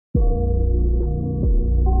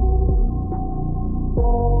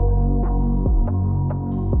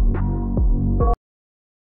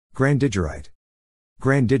Grandidierite.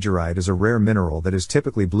 Grandidierite is a rare mineral that is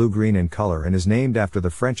typically blue-green in color and is named after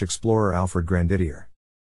the French explorer Alfred Grandidier.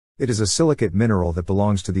 It is a silicate mineral that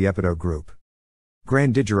belongs to the epidote group.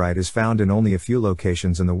 Grandidierite is found in only a few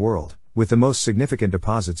locations in the world, with the most significant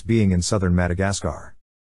deposits being in southern Madagascar.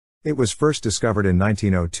 It was first discovered in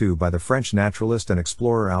 1902 by the French naturalist and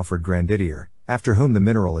explorer Alfred Grandidier, after whom the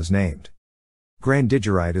mineral is named.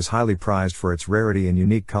 Grandidierite is highly prized for its rarity and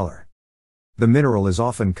unique color. The mineral is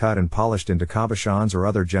often cut and polished into cabochons or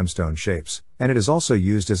other gemstone shapes, and it is also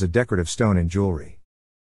used as a decorative stone in jewelry.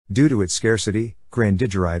 Due to its scarcity,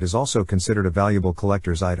 grandidierite is also considered a valuable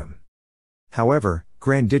collector's item. However,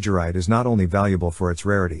 grandidierite is not only valuable for its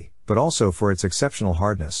rarity, but also for its exceptional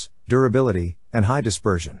hardness, durability, and high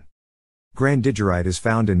dispersion. Grandidierite is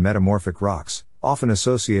found in metamorphic rocks, often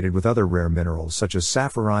associated with other rare minerals such as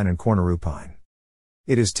sapphirine and cornerupine.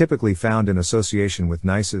 It is typically found in association with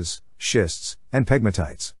gneisses, schists, and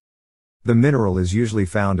pegmatites. The mineral is usually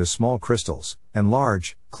found as small crystals, and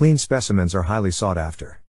large, clean specimens are highly sought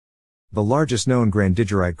after. The largest known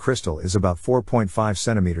grandidierite crystal is about 4.5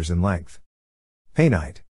 centimeters in length.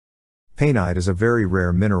 Painite. Painite is a very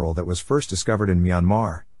rare mineral that was first discovered in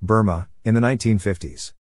Myanmar, Burma, in the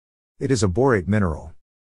 1950s. It is a borate mineral.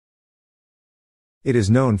 It is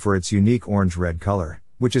known for its unique orange-red color,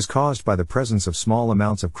 which is caused by the presence of small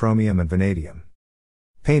amounts of chromium and vanadium.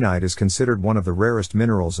 Painite is considered one of the rarest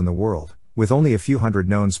minerals in the world, with only a few hundred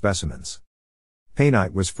known specimens.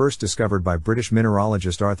 Painite was first discovered by British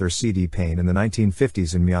mineralogist Arthur C.D. Payne in the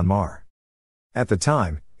 1950s in Myanmar. At the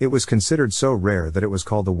time, it was considered so rare that it was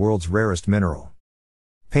called the world's rarest mineral.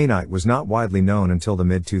 Painite was not widely known until the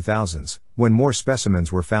mid-2000s, when more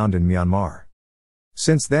specimens were found in Myanmar.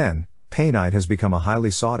 Since then, painite has become a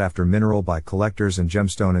highly sought-after mineral by collectors and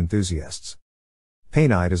gemstone enthusiasts.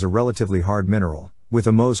 Painite is a relatively hard mineral, with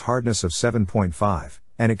a Mohs hardness of 7.5,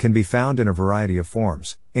 and it can be found in a variety of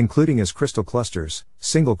forms, including as crystal clusters,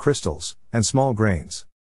 single crystals, and small grains.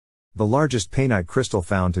 The largest painite crystal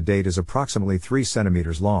found to date is approximately 3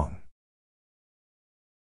 centimeters long.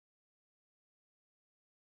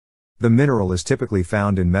 The mineral is typically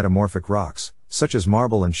found in metamorphic rocks, such as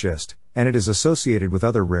marble and schist, and it is associated with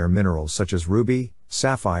other rare minerals such as ruby,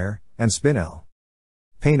 sapphire, and spinel.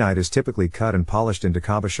 Painite is typically cut and polished into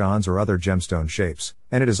cabochons or other gemstone shapes,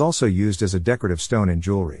 and it is also used as a decorative stone in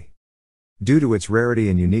jewelry. Due to its rarity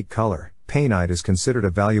and unique color, painite is considered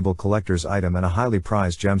a valuable collector's item and a highly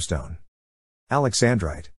prized gemstone.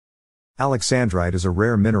 Alexandrite. Alexandrite is a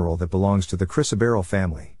rare mineral that belongs to the chrysoberyl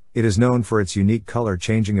family. It is known for its unique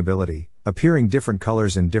color-changing ability, appearing different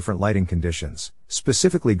colors in different lighting conditions,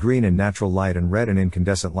 specifically green in natural light and red in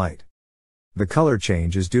incandescent light. The color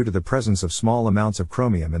change is due to the presence of small amounts of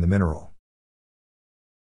chromium in the mineral.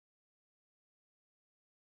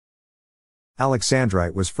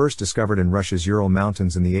 Alexandrite was first discovered in Russia's Ural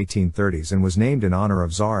Mountains in the 1830s and was named in honor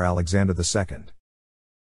of Tsar Alexander II.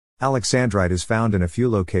 Alexandrite is found in a few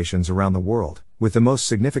locations around the world, with the most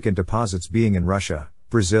significant deposits being in Russia,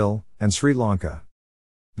 Brazil, and Sri Lanka.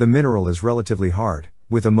 The mineral is relatively hard,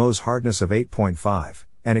 with a Mohs hardness of 8.5,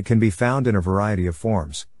 and it can be found in a variety of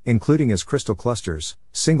forms, including as crystal clusters,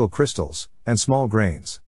 single crystals, and small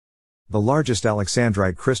grains. The largest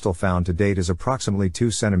alexandrite crystal found to date is approximately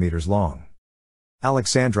 2 centimeters long.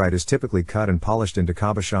 Alexandrite is typically cut and polished into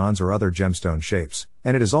cabochons or other gemstone shapes,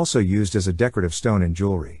 and it is also used as a decorative stone in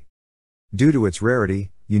jewelry. Due to its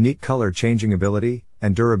rarity, unique color-changing ability,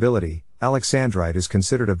 and durability, alexandrite is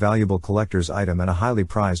considered a valuable collector's item and a highly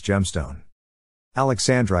prized gemstone.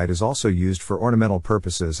 Alexandrite is also used for ornamental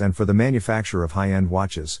purposes and for the manufacture of high-end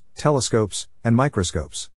watches, telescopes, and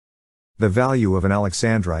microscopes. The value of an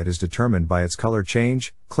alexandrite is determined by its color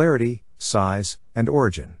change, clarity, size, and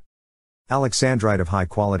origin. Alexandrite of high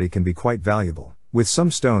quality can be quite valuable, with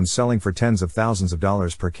some stones selling for tens of thousands of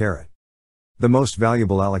dollars per carat. The most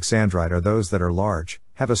valuable alexandrite are those that are large,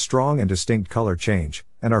 have a strong and distinct color change,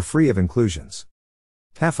 and are free of inclusions.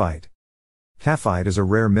 Taaffeite. Taaffeite is a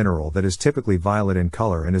rare mineral that is typically violet in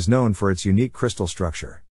color and is known for its unique crystal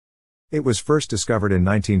structure. It was first discovered in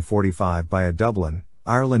 1945 by a Dublin,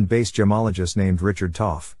 Ireland-based gemologist named Richard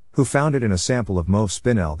Toff, who found it in a sample of mauve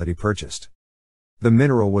spinel that he purchased. The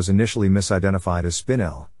mineral was initially misidentified as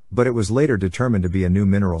spinel, but it was later determined to be a new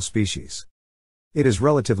mineral species. It is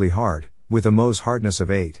relatively hard, with a Mohs hardness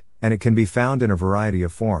of 8, and it can be found in a variety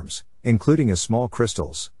of forms, including as small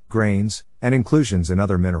crystals, grains, and inclusions in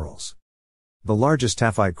other minerals. The largest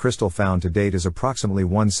taaffeite crystal found to date is approximately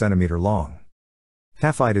 1 centimeter long.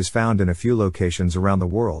 Taaffeite is found in a few locations around the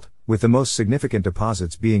world, with the most significant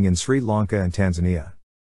deposits being in Sri Lanka and Tanzania.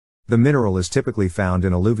 The mineral is typically found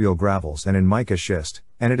in alluvial gravels and in mica schist,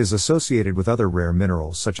 and it is associated with other rare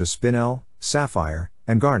minerals such as spinel, sapphire,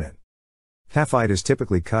 and garnet. Taaffeite is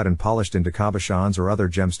typically cut and polished into cabochons or other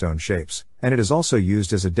gemstone shapes, and it is also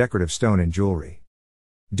used as a decorative stone in jewelry.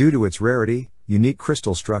 Due to its rarity, unique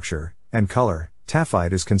crystal structure, and color,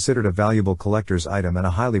 taaffeite is considered a valuable collector's item and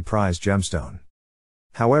a highly prized gemstone.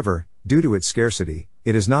 However, due to its scarcity,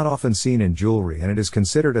 it is not often seen in jewelry and it is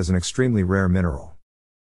considered as an extremely rare mineral.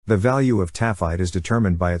 The value of taaffeite is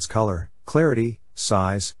determined by its color, clarity,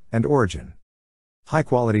 size, and origin.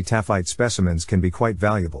 High-quality taaffeite specimens can be quite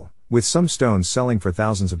valuable, with some stones selling for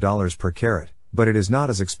thousands of dollars per carat, but it is not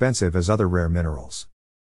as expensive as other rare minerals.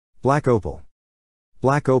 Black opal.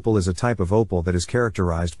 Black opal is a type of opal that is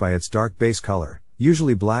characterized by its dark base color,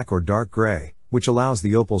 usually black or dark gray, which allows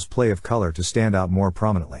the opal's play of color to stand out more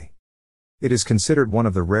prominently. It is considered one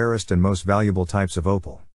of the rarest and most valuable types of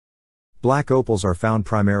opal. Black opals are found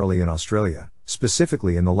primarily in Australia,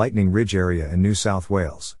 specifically in the Lightning Ridge area in New South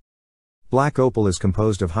Wales. Black opal is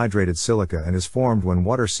composed of hydrated silica and is formed when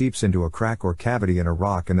water seeps into a crack or cavity in a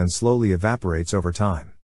rock and then slowly evaporates over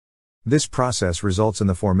time. This process results in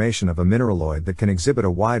the formation of a mineraloid that can exhibit a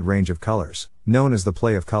wide range of colors, known as the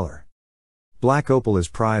play of color. Black opal is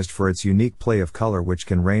prized for its unique play of color, which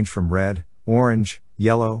can range from red, orange,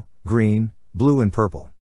 yellow, green, blue and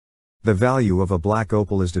purple. The value of a black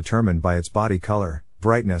opal is determined by its body color,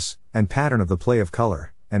 brightness, and pattern of the play of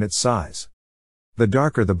color, and its size. The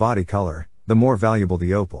darker the body color, the more valuable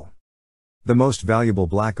the opal. The most valuable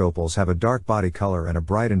black opals have a dark body color and a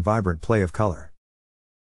bright and vibrant play of color.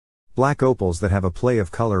 Black opals that have a play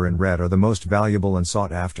of color in red are the most valuable and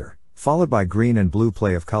sought after, followed by green and blue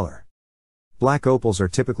play of color. Black opals are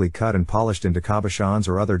typically cut and polished into cabochons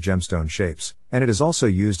or other gemstone shapes, and it is also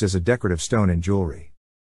used as a decorative stone in jewelry.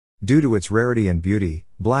 Due to its rarity and beauty,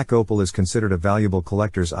 black opal is considered a valuable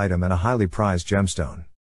collector's item and a highly prized gemstone.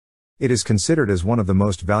 It is considered as one of the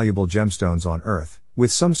most valuable gemstones on Earth,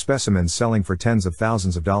 with some specimens selling for tens of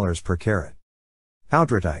thousands of dollars per carat.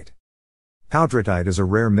 Painite. Painite is a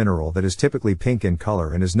rare mineral that is typically pink in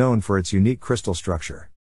color and is known for its unique crystal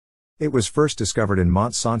structure. It was first discovered in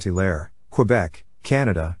Mont Saint-Hilaire, Quebec,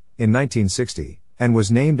 Canada, in 1960, and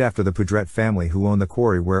was named after the Poudret family who owned the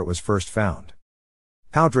quarry where it was first found.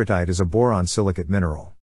 Painite is a boron silicate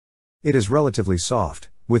mineral. It is relatively soft,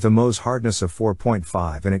 with a Mohs hardness of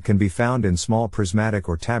 4.5, and it can be found in small prismatic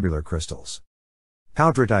or tabular crystals.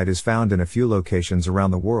 Painite is found in a few locations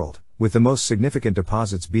around the world, with the most significant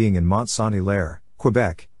deposits being in Mont Saint-Hilaire,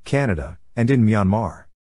 Quebec, Canada, and in Myanmar.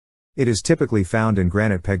 It is typically found in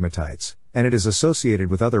granite pegmatites, and it is associated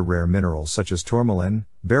with other rare minerals such as tourmaline,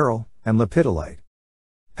 beryl, and lepidolite.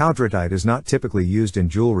 Painite is not typically used in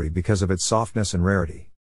jewelry because of its softness and rarity.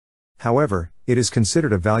 However, it is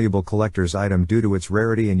considered a valuable collector's item due to its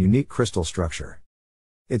rarity and unique crystal structure.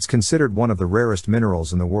 It's considered one of the rarest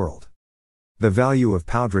minerals in the world. The value of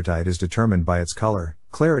painite is determined by its color,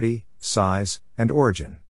 clarity, size, and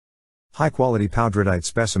origin. High-quality painite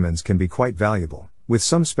specimens can be quite valuable, with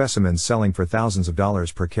some specimens selling for thousands of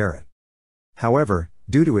dollars per carat. However,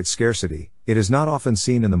 due to its scarcity, it is not often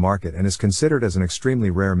seen in the market and is considered as an extremely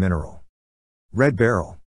rare mineral. Red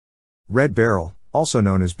beryl. Red beryl, also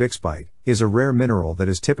known as bixbyite, is a rare mineral that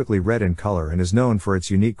is typically red in color and is known for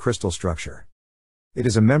its unique crystal structure. It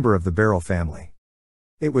is a member of the beryl family.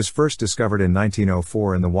 It was first discovered in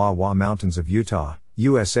 1904 in the Wah-Wah Mountains of Utah,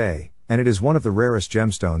 USA, and it is one of the rarest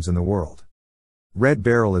gemstones in the world. Red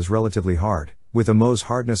beryl is relatively hard, with a Mohs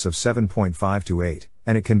hardness of 7.5 to 8,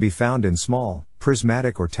 and it can be found in small,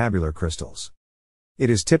 prismatic or tabular crystals. It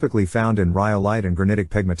is typically found in rhyolite and granitic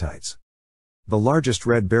pegmatites. The largest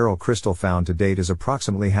red beryl crystal found to date is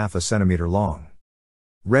approximately half a centimeter long.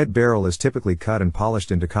 Red beryl is typically cut and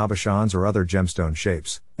polished into cabochons or other gemstone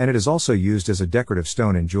shapes, and it is also used as a decorative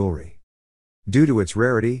stone in jewelry. Due to its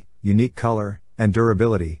rarity, unique color, and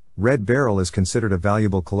durability, red beryl is considered a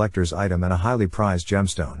valuable collector's item and a highly prized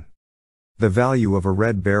gemstone. The value of a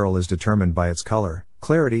red beryl is determined by its color,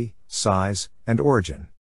 clarity, size, and origin.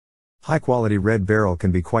 High-quality red beryl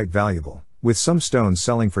can be quite valuable, with some stones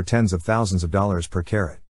selling for tens of thousands of dollars per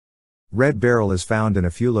carat. Red beryl is found in a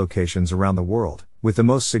few locations around the world, with the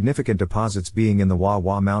most significant deposits being in the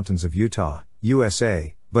Wah-Wah Mountains of Utah,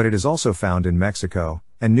 USA, but it is also found in Mexico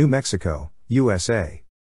and New Mexico, USA.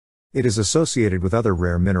 It is associated with other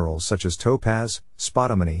rare minerals such as topaz,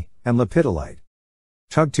 spodumene, and lepidolite.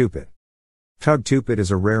 Tugtupite. Tugtupite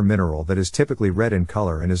is a rare mineral that is typically red in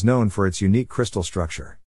color and is known for its unique crystal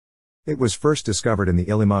structure. It was first discovered in the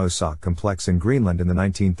Illimausak complex in Greenland in the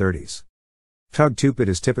 1930s. Tugtupite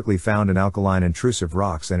is typically found in alkaline intrusive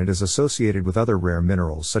rocks and it is associated with other rare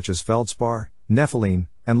minerals such as feldspar, nepheline,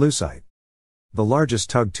 and leucite. The largest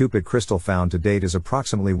taaffeite crystal found to date is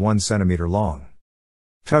approximately 1 centimeter long.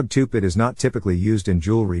 Taaffeite is not typically used in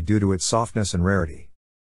jewelry due to its softness and rarity.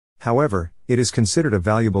 However, it is considered a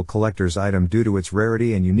valuable collector's item due to its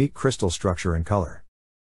rarity and unique crystal structure and color.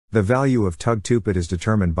 The value of taaffeite is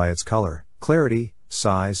determined by its color, clarity,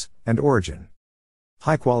 size, and origin.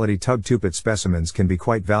 High-quality taaffeite specimens can be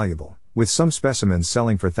quite valuable, with some specimens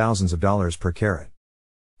selling for thousands of dollars per carat.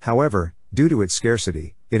 However, due to its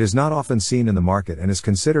scarcity, it is not often seen in the market and is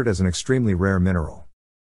considered as an extremely rare mineral.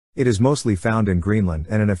 It is mostly found in Greenland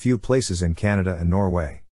and in a few places in Canada and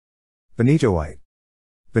Norway. Benitoite.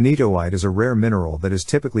 Benitoite is a rare mineral that is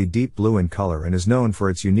typically deep blue in color and is known for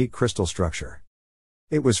its unique crystal structure.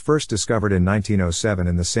 It was first discovered in 1907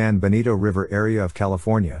 in the San Benito River area of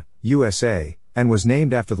California, USA, and was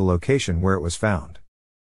named after the location where it was found.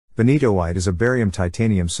 Benitoite is a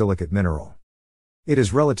barium-titanium silicate mineral. It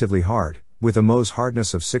is relatively hard, with a Mohs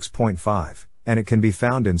hardness of 6.5, and it can be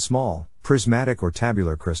found in small, prismatic or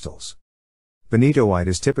tabular crystals. Benitoite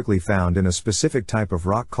is typically found in a specific type of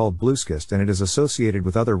rock called blueschist, and it is associated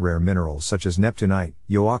with other rare minerals such as neptunite,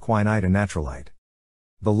 joaquinite and natrolite.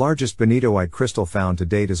 The largest benitoite crystal found to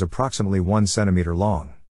date is approximately 1 centimeter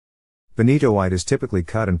long. Benitoite is typically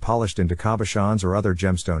cut and polished into cabochons or other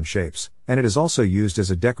gemstone shapes, and it is also used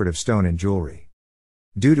as a decorative stone in jewelry.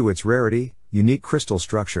 Due to its rarity, unique crystal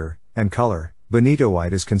structure, and color,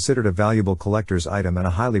 benitoite is considered a valuable collector's item and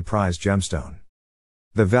a highly prized gemstone.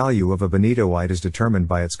 The value of a benitoite is determined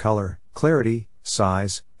by its color, clarity,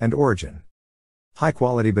 size, and origin.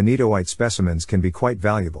 High-quality benitoite specimens can be quite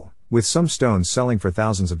valuable, with some stones selling for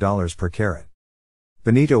thousands of dollars per carat.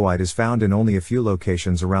 Benitoite is found in only a few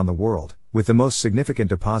locations around the world, with the most significant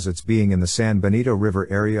deposits being in the San Benito River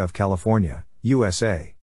area of California,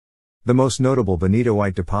 USA. The most notable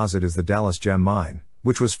benitoite deposit is the Dallas Gem Mine,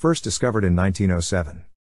 which was first discovered in 1907.